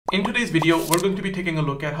In today's video, we're going to be taking a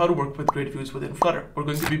look at how to work with grid views within Flutter. We're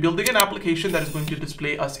going to be building an application that is going to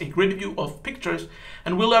display us a grid view of pictures,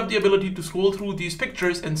 and we'll have the ability to scroll through these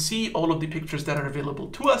pictures and see all of the pictures that are available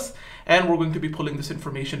to us, and we're going to be pulling this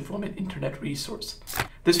information from an internet resource.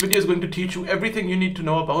 This video is going to teach you everything you need to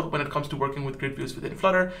know about when it comes to working with grid views within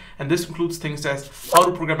Flutter, and this includes things as how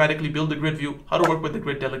to programmatically build a grid view, how to work with the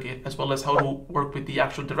grid delegate, as well as how to work with the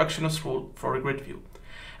actual direction of scroll for a grid view.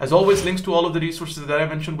 As always, links to all of the resources that I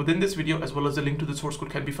mentioned within this video, as well as a link to the source code,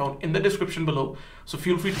 can be found in the description below. So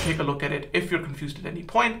feel free to take a look at it if you're confused at any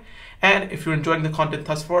point. And if you're enjoying the content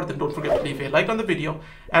thus far, then don't forget to leave a like on the video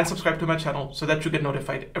and subscribe to my channel so that you get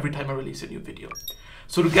notified every time I release a new video.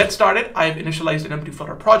 So to get started, I've initialized an empty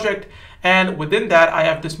Flutter project. And within that, I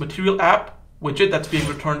have this material app widget that's being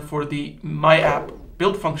returned for the my app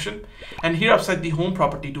build function. And here I've set the home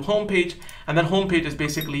property to home page. And then home page is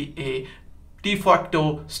basically a de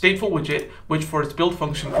facto stateful widget, which for its build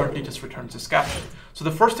function currently just returns a scaffold. So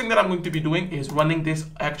the first thing that I'm going to be doing is running this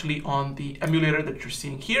actually on the emulator that you're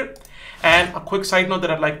seeing here. And a quick side note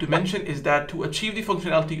that I'd like to mention is that to achieve the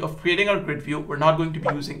functionality of creating our grid view, we're not going to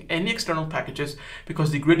be using any external packages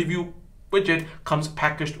because the grid view widget comes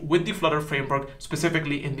packaged with the Flutter framework,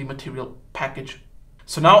 specifically in the material package.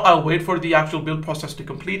 So now I'll wait for the actual build process to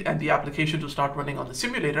complete and the application to start running on the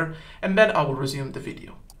simulator, and then I will resume the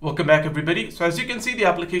video. Welcome back, everybody. So as you can see, the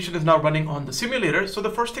application is now running on the simulator. So the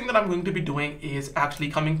first thing that I'm going to be doing is actually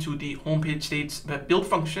coming to the homepage states build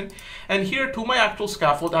function. And here to my actual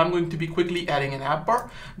scaffold, I'm going to be quickly adding an app bar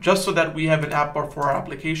just so that we have an app bar for our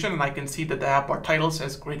application. And I can see that the app bar title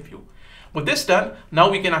says grid view. With this done, now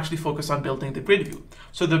we can actually focus on building the grid view.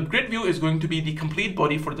 So the grid view is going to be the complete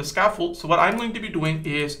body for the scaffold. So what I'm going to be doing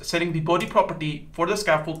is setting the body property for the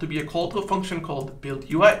scaffold to be a call to a function called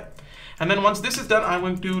build UI. And then once this is done, I'm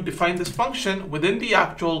going to define this function within the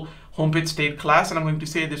actual homepage state class. And I'm going to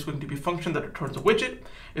say this is going to be a function that returns a widget.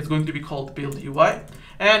 It's going to be called build UI.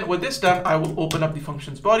 And with this done, I will open up the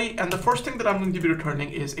function's body. And the first thing that I'm going to be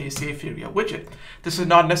returning is a safe area widget. This is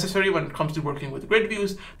not necessary when it comes to working with grid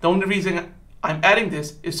views. The only reason I'm adding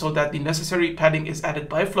this is so that the necessary padding is added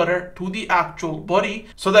by Flutter to the actual body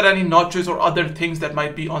so that any notches or other things that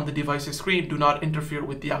might be on the device's screen do not interfere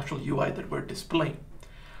with the actual UI that we're displaying.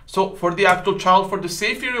 So for the actual child for the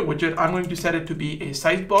safe area widget, I'm going to set it to be a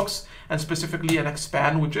size box and specifically an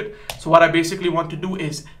expand widget. So what I basically want to do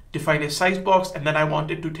is define a size box, and then I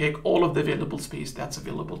want it to take all of the available space that's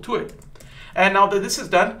available to it. And now that this is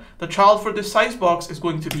done, the child for this size box is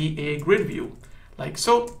going to be a grid view like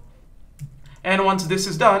so. And once this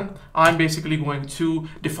is done, I'm basically going to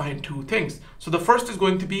define two things. So the first is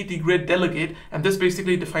going to be the grid delegate, and this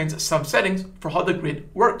basically defines some settings for how the grid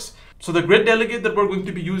works. So the grid delegate that we're going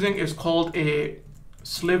to be using is called a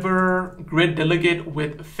sliver grid delegate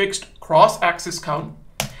with fixed cross-axis count.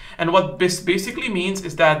 And what this basically means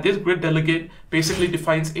is that this grid delegate basically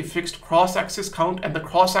defines a fixed cross-axis count, and the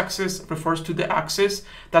cross-axis refers to the axis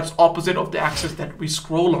that's opposite of the axis that we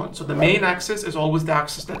scroll on. So the main axis is always the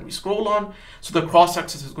axis that we scroll on. So the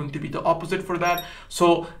cross-axis is going to be the opposite for that.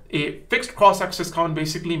 So a fixed cross-axis count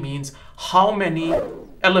basically means how many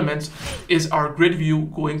elements is our grid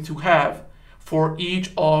view going to have for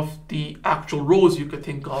each of the actual rows you could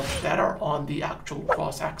think of that are on the actual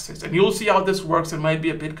cross-axis. And you'll see how this works. It might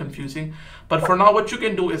be a bit confusing, but for now what you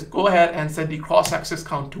can do is go ahead and set the cross-axis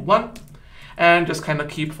count to 1 and just kind of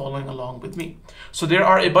keep following along with me. So there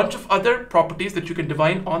are a bunch of other properties that you can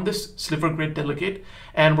define on this sliver grid delegate,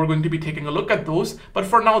 and we're going to be taking a look at those, but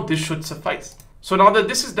for now this should suffice. So now that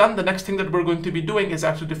this is done, the next thing that we're going to be doing is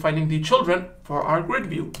actually defining the children for our grid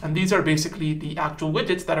view. And these are basically the actual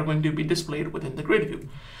widgets that are going to be displayed within the grid view.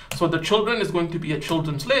 So the children is going to be a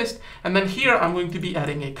children's list. And then here I'm going to be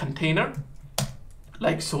adding a container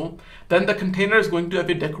like so. Then the container is going to have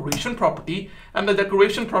a decoration property, and the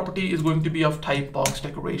decoration property is going to be of type box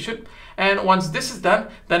decoration. And once this is done,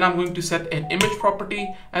 then I'm going to set an image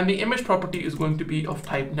property, and the image property is going to be of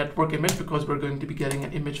type network image because we're going to be getting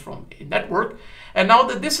an image from a network. And now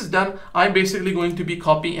that this is done, I'm basically going to be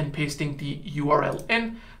copy and pasting the URL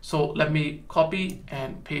in. So let me copy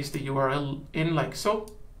and paste the URL in like so.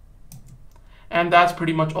 And that's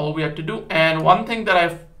pretty much all we have to do. And one thing that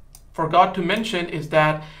I've forgot to mention is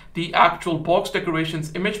that the actual box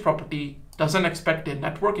decorations image property doesn't expect a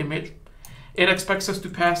network image. It expects us to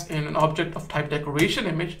pass in an object of type decoration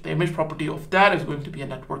image. The image property of that is going to be a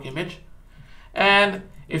network image. And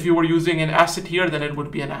if you were using an asset here, then it would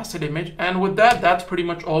be an asset image. And with that, that's pretty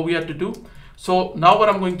much all we had to do. So now what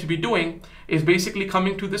I'm going to be doing is basically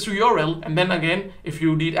coming to this URL. And then again, if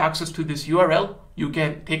you need access to this URL, you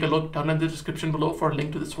can take a look down in the description below for a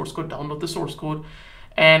link to the source code, download the source code.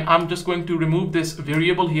 And I'm just going to remove this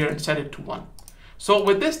variable here and set it to 1. So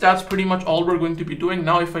with this, that's pretty much all we're going to be doing.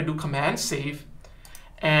 Now, if I do command save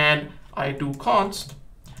and I do const,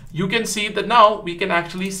 you can see that now we can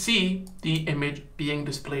actually see the image being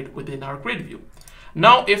displayed within our grid view.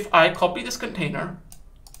 Now, if I copy this container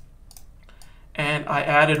and I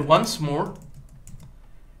add it once more,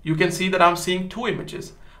 you can see that I'm seeing 2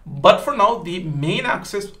 images. But for now, the main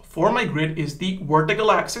axis for my grid is the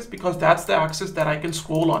vertical axis, because that's the axis that I can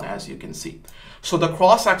scroll on, as you can see. So the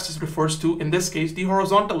cross axis refers to, in this case, the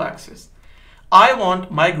horizontal axis. I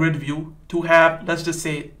want my grid view to have, let's just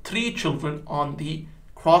say, 3 children on the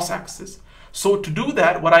cross axis. So to do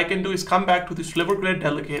that, what I can do is come back to the ScrollableGrid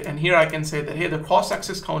delegate, and here I can say that, hey, the cross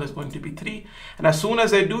axis count is going to be 3. And as soon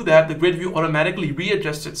as I do that, the grid view automatically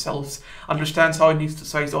readjusts itself, understands how it needs to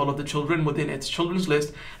size all of the children within its children's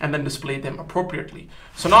list, and then display them appropriately.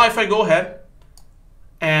 So now if I go ahead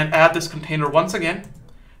and add this container once again,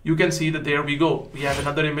 you can see that there we go. We have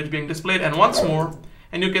another image being displayed, and once more,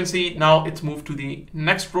 and you can see now it's moved to the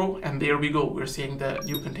next row, and there we go. We're seeing the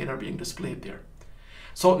new container being displayed there.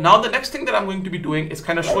 So now the next thing that I'm going to be doing is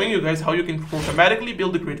kind of showing you guys how you can programmatically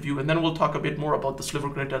build the grid view, and then we'll talk a bit more about the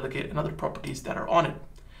ScrollableGrid delegate and other properties that are on it.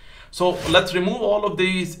 So let's remove all of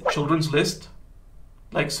these children's list,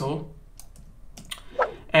 like so.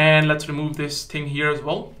 And let's remove this thing here as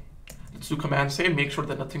well. Let's do command save, make sure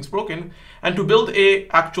that nothing's broken. And to build a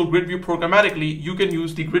actual grid view programmatically, you can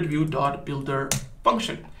use the gridview.builder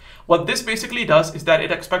function. What this basically does is that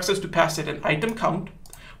it expects us to pass it an item count,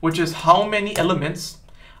 which is how many elements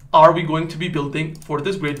are we going to be building for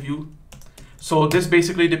this grid view. So this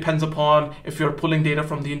basically depends upon if you're pulling data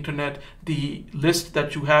from the internet, the list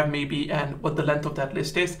that you have maybe, and what the length of that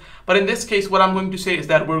list is. But in this case, what I'm going to say is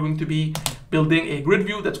that we're going to be building a grid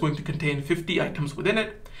view that's going to contain 50 items within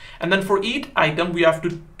it. And then for each item, we have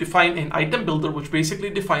to define an item builder, which basically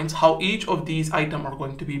defines how each of these items are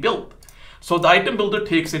going to be built. So the item builder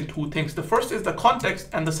takes in 2 things. The first is the context,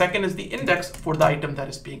 and the second is the index for the item that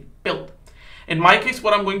is being built. In my case,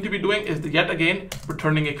 what I'm going to be doing is yet again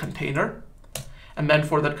returning a container. And then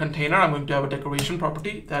for that container, I'm going to have a decoration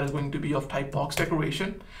property that is going to be of type box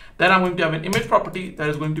decoration. Then I'm going to have an image property that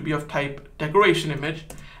is going to be of type decoration image.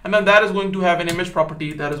 And then that is going to have an image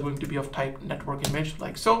property that is going to be of type network image,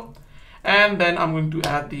 like so. And then I'm going to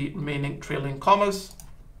add the remaining trailing commas,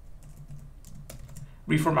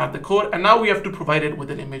 reformat the code, and now we have to provide it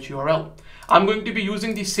with an image URL. I'm going to be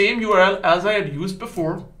using the same URL as I had used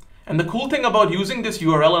before. And the cool thing about using this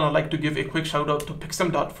URL, and I'd like to give a quick shout out to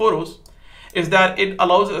pixem.photos, is that it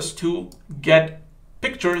allows us to get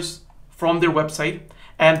pictures from their website.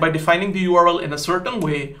 And by defining the URL in a certain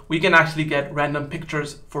way, we can actually get random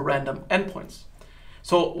pictures for random endpoints.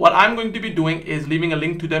 So what I'm going to be doing is leaving a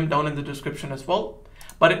link to them down in the description as well.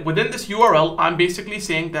 But within this URL, I'm basically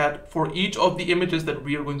saying that for each of the images that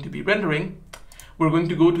we are going to be rendering, we're going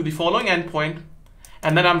to go to the following endpoint,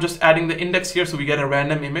 and then I'm just adding the index here so we get a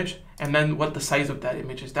random image, and then what the size of that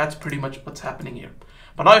image is. That's pretty much what's happening here.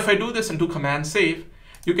 But now if I do this and do command save,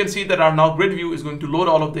 you can see that our now grid view is going to load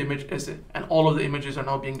all of the images, and all of the images are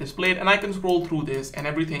now being displayed, and I can scroll through this and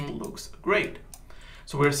everything looks great.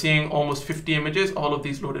 So we're seeing almost 50 images, all of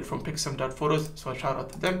these loaded from pixem.photos, so a shout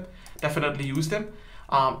out to them. Definitely use them.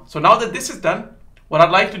 So now that this is done, what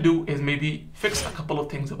I'd like to do is maybe fix a couple of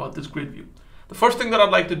things about this grid view. The first thing that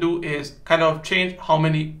I'd like to do is kind of change how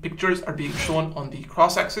many pictures are being shown on the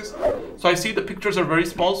cross axis. So I see the pictures are very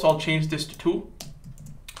small, so I'll change this to 2.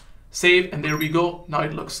 Save, and there we go. Now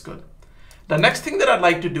it looks good. The next thing that I'd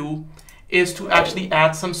like to do is to actually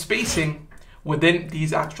add some spacing within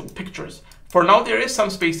these actual pictures. For now, there is some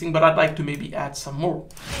spacing, but I'd like to maybe add some more.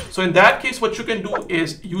 So in that case, what you can do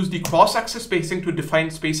is use the cross-axis spacing to define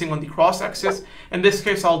spacing on the cross-axis. In this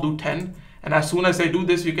case, I'll do 10. And as soon as I do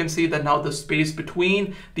this, you can see that now the space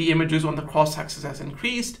between the images on the cross-axis has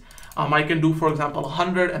increased. I can do, for example,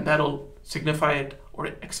 100, and that'll signify it or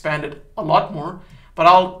expand it a lot more. But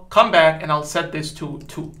I'll come back and I'll set this to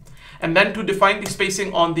 2. And then to define the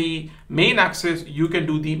spacing on the main axis, you can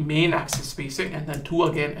do the main axis spacing and then 2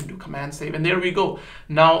 again and do command save. And there we go.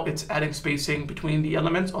 Now it's adding spacing between the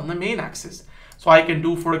elements on the main axis. So I can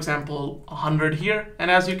do, for example, 100 here. And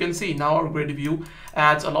as you can see, now our grid view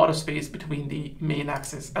adds a lot of space between the main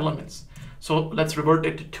axis elements. So let's revert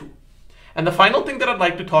it to 2. And the final thing that I'd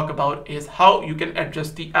like to talk about is how you can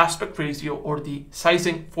adjust the aspect ratio or the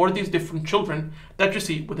sizing for these different children that you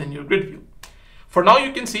see within your grid view. For now,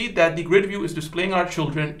 you can see that the grid view is displaying our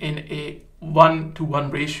children in a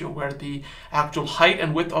 1-to-1 ratio where the actual height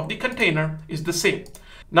and width of the container is the same.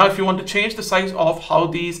 Now, if you want to change the size of how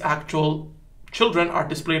these actual children are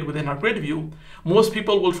displayed within our grid view, most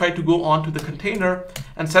people will try to go onto the container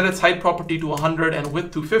and set its height property to 100 and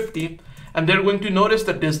width to 50, and they're going to notice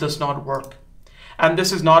that this does not work. And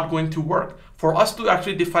this is not going to work. For us to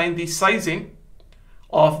actually define the sizing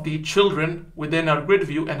of the children within our grid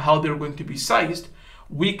view and how they're going to be sized,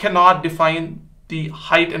 we cannot define the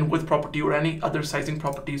height and width property or any other sizing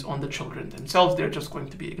properties on the children themselves. They're just going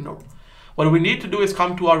to be ignored. What we need to do is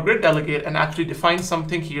come to our grid delegate and actually define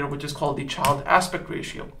something here, which is called the child aspect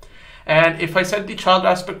ratio. And if I set the child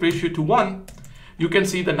aspect ratio to 1, you can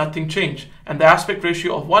see that nothing changed. And the aspect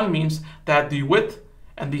ratio of 1 means that the width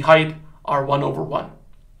and the height are 1/1.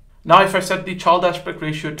 Now, if I set the child aspect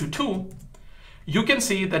ratio to 2, you can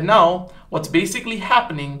see that now what's basically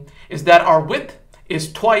happening is that our width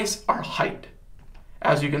is twice our height,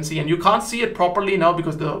 as you can see. And you can't see it properly now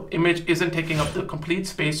because the image isn't taking up the complete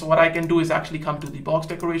space. So what I can do is actually come to the box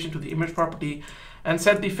decoration, to the image property, and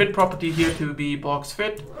set the fit property here to be box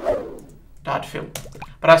fit.fill.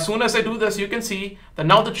 But as soon as I do this, you can see that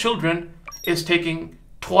now the children is taking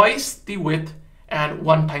twice the width and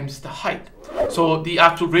 1 times the height. So the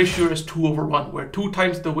actual ratio is 2/1, where 2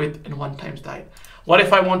 times the width and 1 times the height. What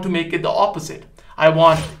if I want to make it the opposite? I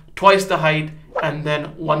want twice the height and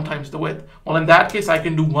then 1 times the width. Well, in that case, I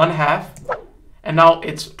can do 1/2, and now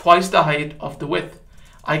it's twice the height of the width.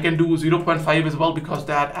 I can do 0.5 as well because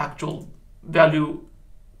that actual value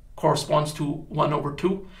corresponds to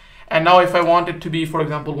 1/2. And now if I want it to be, for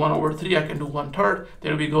example, 1/3, I can do 1/3.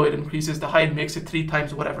 There we go. It increases the height, makes it 3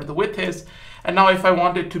 times whatever the width is. And now if I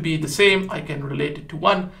want it to be the same, I can relate it to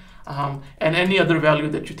 1 and any other value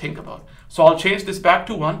that you think about. So I'll change this back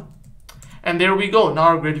to 1. And there we go. Now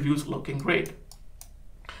our grid view is looking great.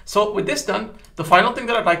 So with this done, the final thing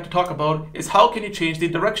that I'd like to talk about is how can you change the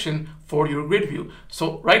direction for your grid view.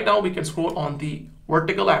 So right now we can scroll on the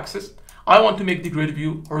vertical axis. I want to make the grid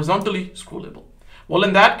view horizontally scrollable. Well,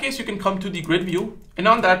 in that case, you can come to the grid view, and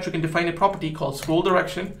on that you can define a property called scroll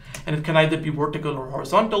direction, and it can either be vertical or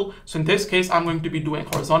horizontal. So in this case, I'm going to be doing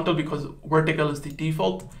horizontal because vertical is the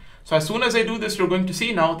default. So as soon as I do this, you're going to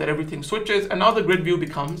see now that everything switches, and now the grid view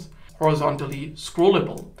becomes horizontally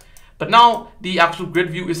scrollable. But now the actual grid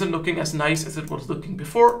view isn't looking as nice as it was looking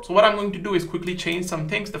before. So what I'm going to do is quickly change some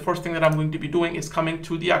things. The first thing that I'm going to be doing is coming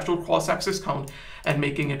to the actual cross-axis count and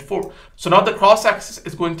making it 4. So now the cross-axis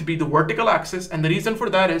is going to be the vertical axis. And the reason for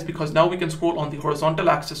that is because now we can scroll on the horizontal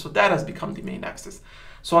axis. So that has become the main axis.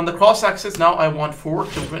 So on the cross-axis, now I want 4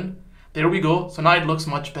 children. There we go. So now it looks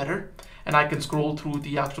much better. And I can scroll through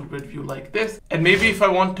the actual grid view like this. And maybe if I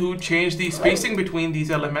want to change the spacing between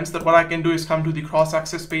these elements, that what I can do is come to the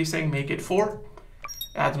cross-axis spacing, make it 4,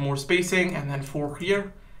 add more spacing, and then 4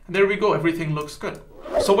 here. And there we go, everything looks good.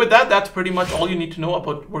 So with that, that's pretty much all you need to know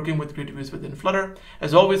about working with grid views within Flutter.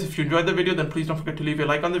 As always, if you enjoyed the video, then please don't forget to leave a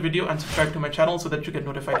like on the video and subscribe to my channel so that you get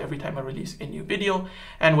notified every time I release a new video.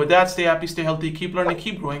 And with that, stay happy, stay healthy, keep learning,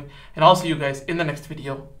 keep growing, and I'll see you guys in the next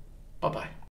video. Bye-bye.